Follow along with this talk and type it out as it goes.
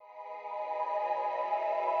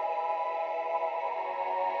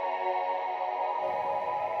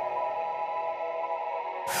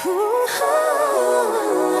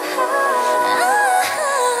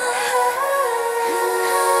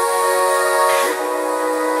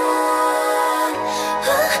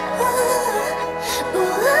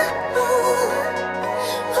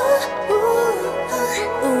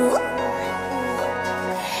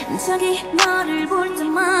저기 너를 볼 때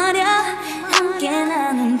말야 함께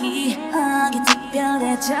나눈 기억이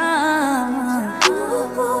특별해져.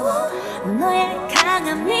 너의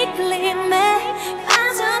강한 이끌림에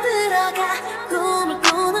빠져들어가 꿈을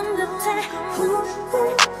꾸는 듯해.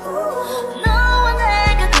 너와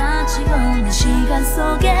내가 같이 걷는 시간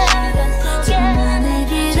속에 정말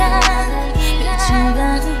길한 끝이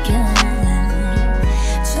가득해.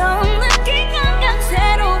 처음 느낀 감각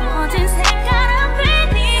새로워진 색깔 앞에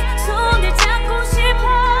네 손을 잡고 싶어.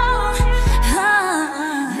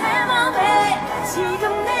 내 맘에 지금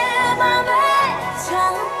내 맘에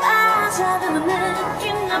처음 빠져드는 느낌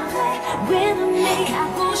앞에 With me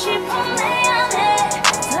가고 싶어. 내 안에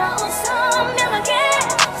더 선명하게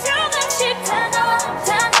조금씩 다가와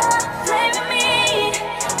Play with me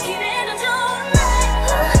기대는 좋은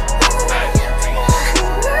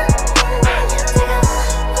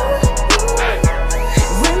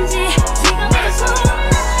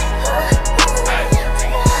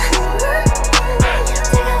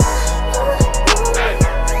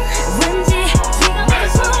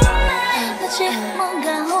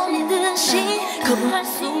거부할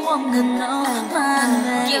수 없는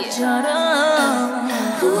너만의 격처럼.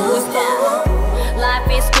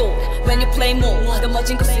 Life is cool when you play more. 더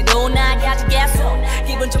멋진 곳으로 날 가져가서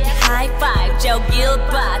기분 좋게 high five 저길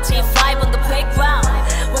봐 G5 on the playground.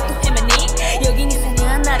 왜 또 헤매니 여긴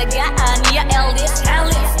이상한 나라가 아니야 Ellis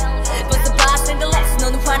Alice 벌써 봤을 때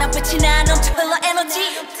너는 환한 빛이 나 넘쳐 흘러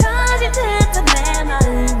에너지.